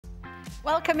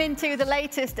Welcome into the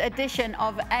latest edition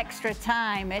of Extra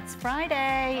Time. It's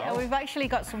Friday. Oh. We've actually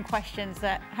got some questions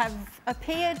that have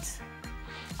appeared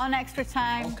on Extra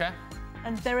Time. Okay.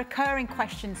 And they're recurring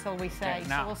questions, shall we say. Okay,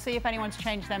 now, so we'll see if anyone's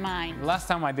changed their mind. Last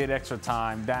time I did Extra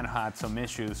Time, Dan had some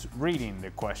issues reading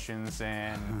the questions,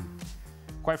 and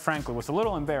quite frankly, it was a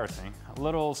little embarrassing. A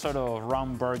little sort of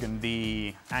Ron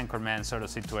Burgundy anchorman sort of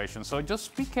situation. So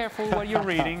just be careful what you're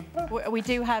reading. We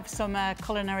do have some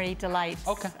culinary delights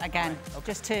again, right.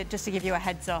 Okay. just to give you a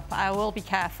heads up. I will be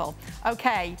careful.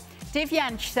 Okay.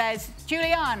 Divyansh says,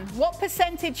 Julien, what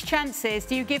percentage chances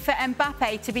do you give for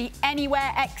Mbappe to be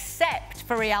anywhere except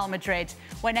for Real Madrid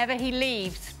whenever he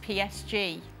leaves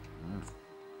PSG?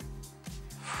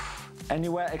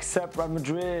 Anywhere except Real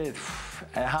Madrid,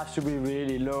 it has to be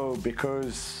really low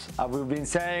because we've been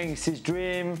saying it's his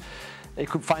dream. It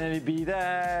could finally be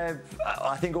there.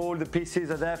 I think all the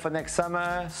pieces are there for next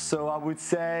summer. So I would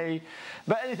say,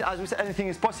 but as we said, anything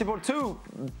is possible too.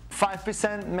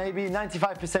 5%, maybe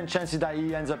 95% chances that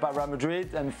he ends up at Real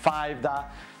Madrid, and 5%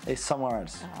 that is somewhere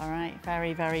else. All right,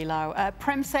 very, very low.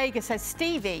 Prem Saga says,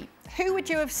 Stevie, who would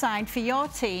you have signed for your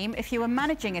team if you were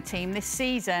managing a team this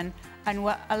season and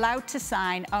were allowed to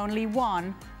sign only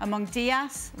one among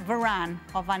Diaz, Varane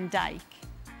or Van Dijk?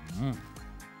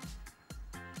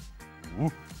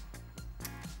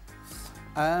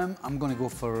 I'm going to go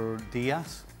for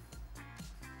Diaz.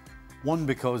 One,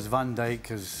 because Van Dijk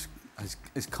is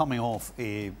coming off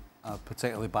a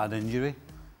particularly bad injury.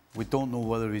 We don't know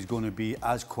whether he's going to be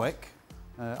as quick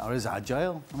or as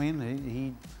agile. I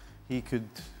mean, he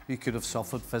could have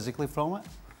suffered physically from it.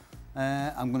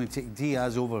 I'm going to take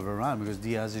Diaz over Varane because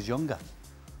Diaz is younger.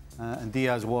 And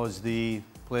Diaz was the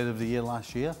Player of the Year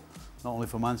last year, not only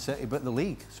for Man City but the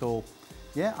league. So,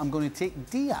 yeah, I'm going to take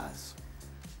Diaz.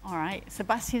 All right,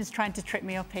 Sebastian's trying to trick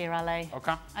me up here, Ale.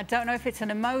 Okay. I don't know if it's an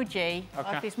emoji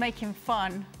or if he's making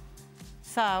fun.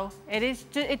 So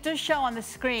it does show on the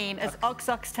screen as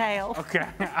oxtail. Okay,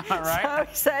 all right.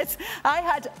 So it says, I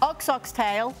had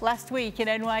oxtail last week in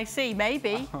NYC,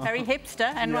 maybe. Very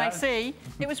hipster, NYC. Yes.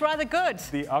 It was rather good.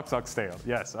 The oxtail,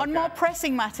 yes. Okay. On more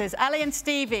pressing matters, Ali and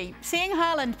Stevie, seeing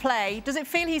Haaland play, does it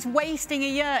feel he's wasting a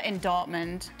year in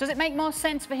Dortmund? Does it make more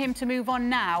sense for him to move on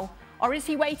now? Or is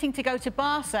he waiting to go to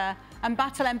Barca and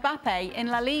battle Mbappe in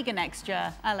La Liga next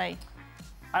year, Ali?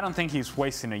 I don't think he's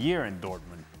wasting a year in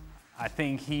Dortmund. I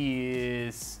think he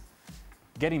is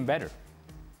getting better.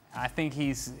 I think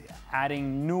he's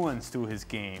adding nuance to his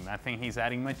game. I think he's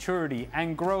adding maturity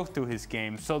and growth to his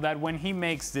game so that when he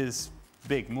makes this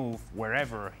big move,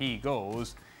 wherever he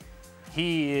goes,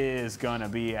 he is gonna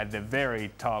be at the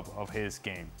very top of his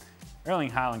game.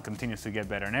 Erling Haaland continues to get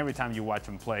better, and every time you watch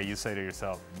him play, you say to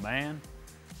yourself, man,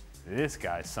 this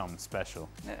guy's something special.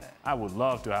 I would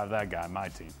love to have that guy on my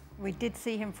team. We did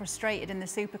see him frustrated in the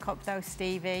Super Cup, though,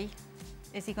 Stevie.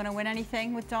 Is he going to win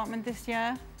anything with Dortmund this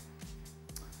year?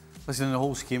 Listen, in the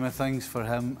whole scheme of things for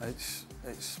him,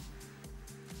 it's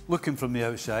looking from the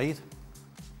outside.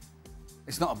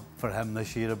 It's not for him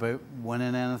this year about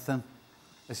winning anything.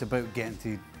 It's about getting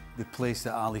to the place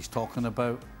that Ali's talking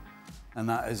about, and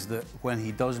that is that when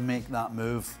he does make that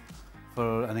move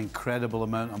for an incredible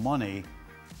amount of money,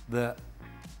 that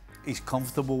he's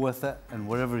comfortable with it, and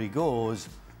wherever he goes,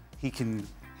 he can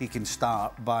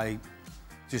start by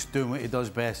just doing what he does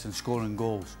best and scoring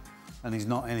goals, and he's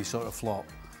not any sort of flop.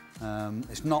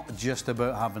 It's not just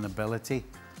about having ability.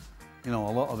 You know, a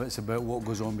lot of it's about what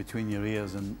goes on between your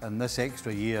ears, and this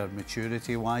extra year,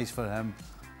 maturity-wise for him,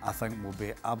 I think will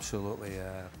be absolutely,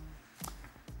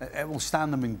 it will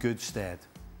stand him in good stead.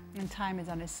 And time is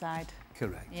on his side.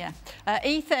 Correct. Yeah.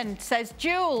 Ethan says,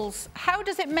 Jules, how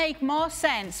does it make more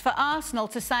sense for Arsenal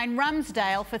to sign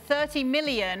Ramsdale for 30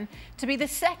 million to be the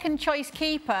second choice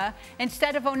keeper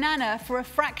instead of Onana for a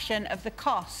fraction of the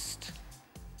cost?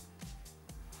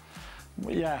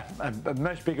 Yeah, a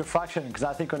much bigger fraction, because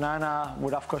I think Onana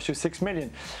would have cost you 6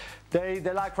 million. They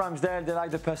like Ramsdale, they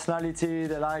like the personality,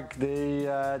 they like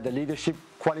the leadership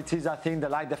qualities, I think. They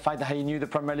like the fact that he knew the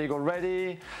Premier League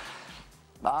already.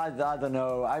 I don't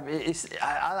know. And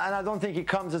I don't think he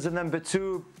comes as a number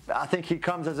 2. I think he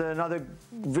comes as another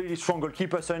really strong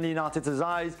goalkeeper, certainly in Arteta's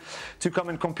eyes, to come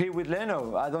and compete with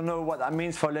Leno. I don't know what that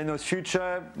means for Leno's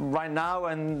future right now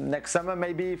and next summer,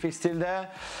 maybe, if he's still there.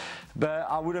 But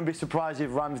I wouldn't be surprised if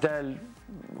Ramsdale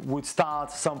would start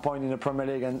at some point in the Premier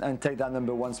League and take that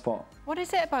number 1 spot. What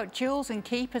is it about Jules and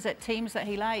keepers at teams that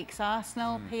he likes?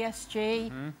 Arsenal,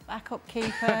 PSG, backup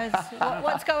keepers.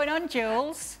 What's going on,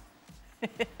 Jules?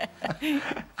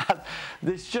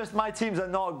 It's just my teams are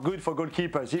not good for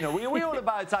goalkeepers. You know, we're all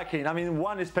about attacking. I mean,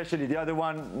 one especially, the other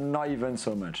one not even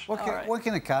so much. What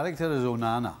kind of character is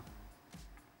Onana?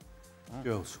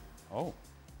 Jules. Oh,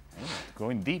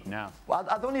 going deep now. Well,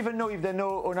 I don't even know if they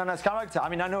know Onana's character. I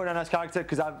mean, I know Onana's character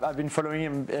because I've been following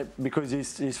him because he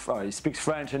speaks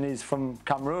French and he's from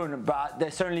Cameroon, but they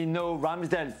certainly know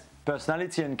Ramsdale's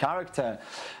personality and character.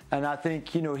 And I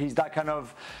think, you know, he's that kind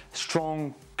of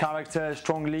strong character,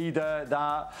 strong leader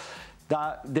that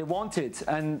they wanted.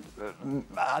 And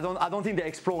I don't think they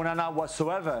explore Onana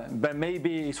whatsoever, but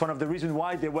maybe it's one of the reasons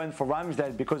why they went for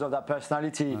Ramsdale, because of that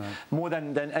personality more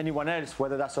than anyone else,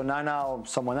 whether that's Onana or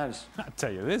someone else. I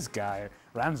tell you, this guy,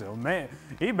 Ramsdale, man,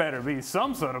 he better be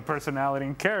some sort of personality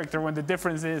and character when the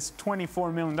difference is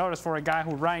 $24 million for a guy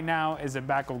who right now is a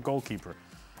backup goalkeeper.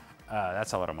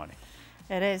 That's a lot of money.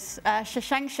 It is.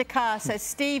 Shashank Shakar says,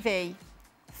 Stevie,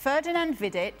 Ferdinand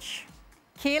Vidic,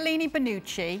 Chiellini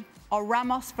Bonucci, or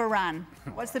Ramos Varane?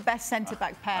 What's the best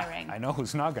centre-back pairing? I know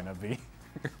who's not going to be.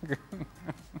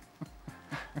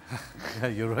 Yeah,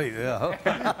 you're right there.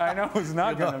 Yeah. I know who's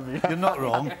not going to be. You're not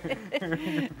wrong.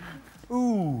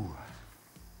 Ooh.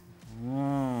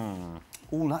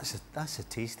 Oh, that's a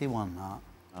tasty one, that.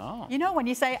 Oh. You know, when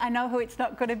you say, I know who it's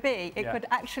not going to be, it could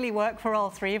actually work for all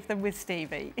three of them with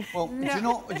Stevie. Well,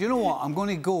 do you know what? I'm going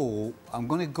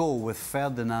to go with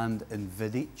Ferdinand and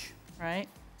Vidic. Right.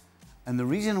 And the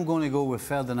reason I'm going to go with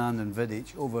Ferdinand and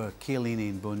Vidic over Chiellini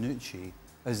and Bonucci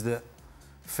is that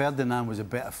Ferdinand was a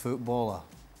better footballer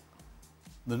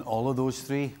than all of those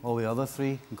three, all the other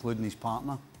three, including his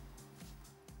partner.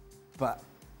 But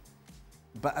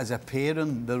as a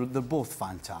pairing, they're both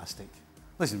fantastic.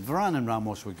 Listen, Varane and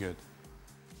Ramos were good,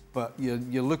 but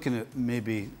you're looking at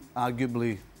maybe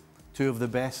arguably two of the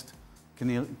best,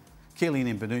 Chiellini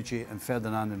and Bonucci and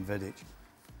Ferdinand and Vidic.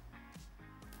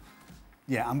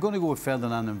 Yeah, I'm going to go with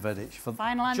Ferdinand and Vidic.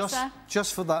 Final answer?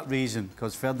 Just for that reason,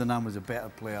 because Ferdinand was a better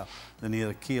player than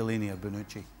either Chiellini or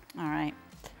Bonucci. All right.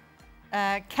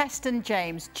 Keston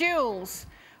James. Jules,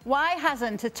 why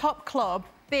hasn't a top club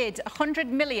bid 100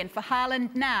 million for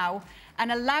Haaland now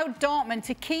and allowed Dortmund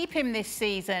to keep him this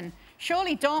season?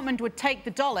 Surely Dortmund would take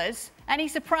the dollars. Any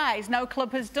surprise no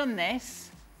club has done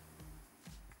this?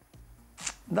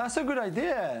 That's a good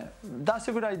idea. That's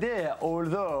a good idea.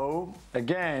 Although,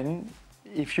 again,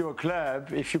 if you're a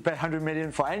club, if you pay 100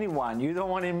 million for anyone, you don't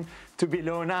want him to be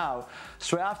low now.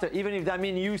 Straight after, even if that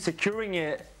means you securing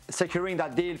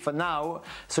that deal for now,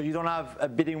 so you don't have a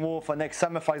bidding war for next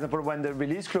summer, for example, when the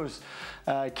release clause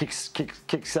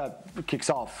kicks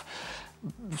off.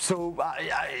 So,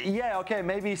 yeah, okay,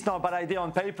 maybe it's not a bad idea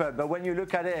on paper, but when you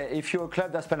look at it, if you're a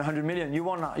club that spent 100 million, you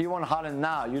want Haaland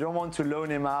now. You don't want to loan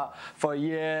him out for a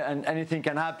year and anything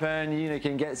can happen. You know, he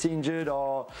can get injured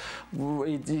or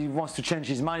he wants to change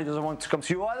his mind. He doesn't want to come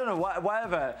to you. I don't know,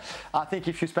 whatever. I think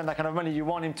if you spend that kind of money, you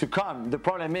want him to come. The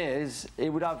problem is it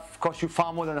would have cost you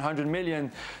far more than 100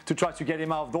 million to try to get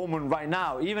him out of Dortmund right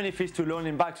now, even if it's to loan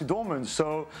him back to Dortmund.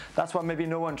 So that's why maybe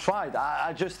no one tried.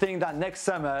 I just think that next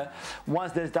summer,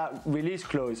 once there's that release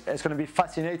clause, it's going to be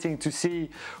fascinating to see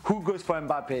who goes for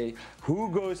Mbappe,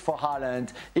 who goes for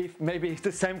Haaland, if maybe it's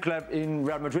the same club in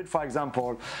Real Madrid, for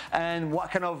example, and what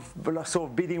kind of sort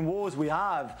of bidding wars we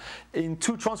have in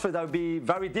two transfers that would be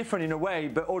very different in a way,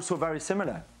 but also very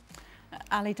similar.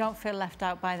 Ali, don't feel left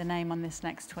out by the name on this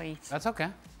next tweet. That's okay.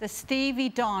 The Stevie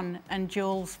Don and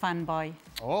Jules fanboy.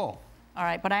 Oh. All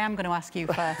right, but I am going to ask you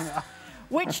first.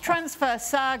 Which transfer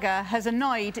saga has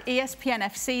annoyed ESPN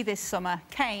FC this summer,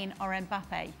 Kane or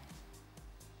Mbappe?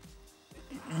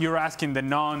 You're asking the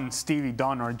non-Stevie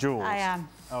Don or Jules? I am.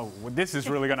 Oh, well, this is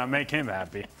really going to make him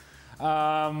happy.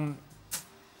 I'm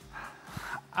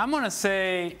going to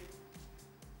say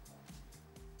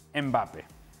Mbappe.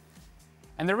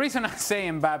 And the reason I say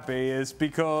Mbappe is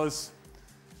because,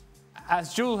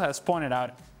 as Jules has pointed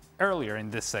out earlier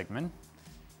in this segment,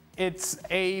 it's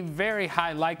a very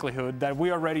high likelihood that we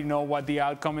already know what the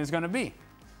outcome is going to be.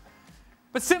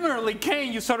 But similarly,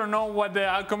 Kane, you sort of know what the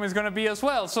outcome is going to be as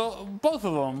well. So both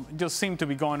of them just seem to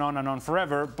be going on and on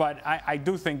forever. But I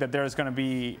do think that there's going to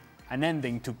be an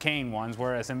ending to Kane ones,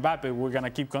 whereas Mbappe, we're going to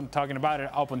keep talking about it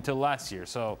up until last year.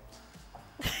 So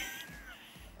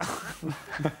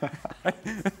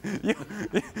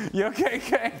you okay,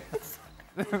 Kane?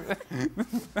 Stevie!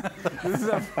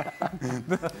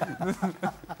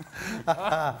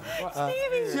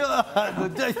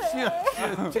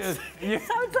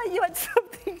 Sounds like you had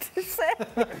something to say.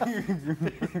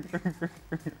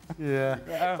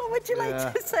 Yeah. What would you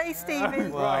like to say,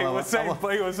 Stevie? Well, he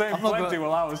was saying plenty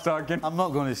while I was talking. I'm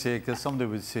not going to say it because somebody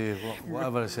would say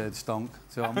whatever I said stunk.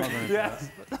 So I'm not going to do Yes.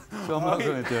 it. So I'm not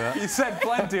going to do it. He said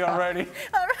plenty already.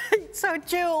 All right, so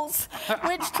Jules,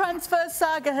 which transfer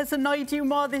saga has annoyed you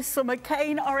more this summer,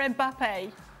 Kane or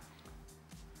Mbappe?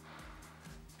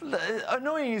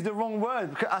 Annoying is the wrong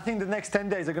word. I think the next 10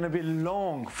 days are going to be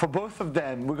long for both of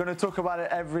them. We're going to talk about it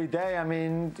every day. I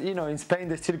mean, you know, in Spain,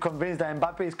 they're still convinced that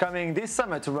Mbappe is coming this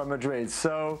summer to Real Madrid.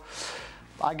 So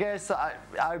I guess I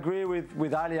agree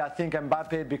with Ali. I think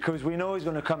Mbappe, because we know he's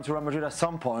going to come to Real Madrid at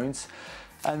some point.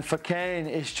 And for Kane,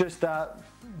 it's just that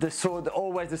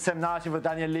always the same narrative of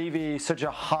Daniel Levy. He's such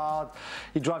a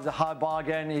he drives a hard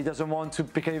bargain. He doesn't want to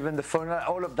pick even the phone,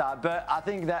 all of that. But I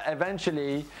think that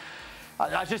eventually,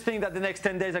 I just think that the next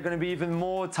 10 days are going to be even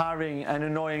more tiring and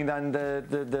annoying than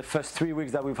the first 3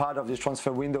 weeks that we've had of this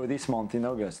transfer window this month in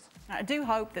August. I do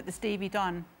hope that the Stevie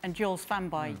Dunn and Jules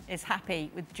fanboy is happy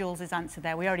with Jules' answer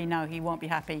there. We already know he won't be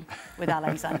happy with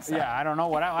Alain's answer. Yeah, I don't know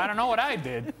what I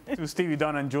did to Stevie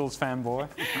Dunn and Jules fanboy.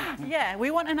 Yeah,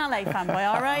 we want an LA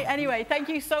fanboy, all right? Anyway, thank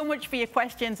you so much for your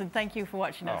questions and thank you for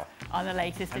watching us on the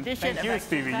latest edition. Thank you,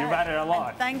 Stevie. You've added a lot.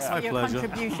 And thanks for your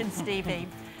contribution, Stevie.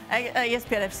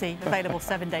 ESPN FC, available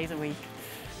 7 days a week.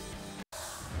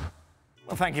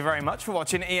 Well, thank you very much for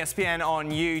watching ESPN on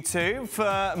YouTube.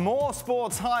 For more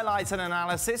sports highlights and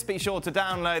analysis, be sure to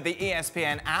download the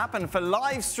ESPN app. And for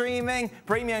live streaming,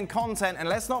 premium content, and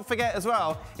let's not forget as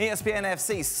well, ESPN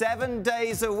FC 7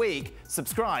 days a week.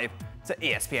 Subscribe to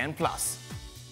ESPN+.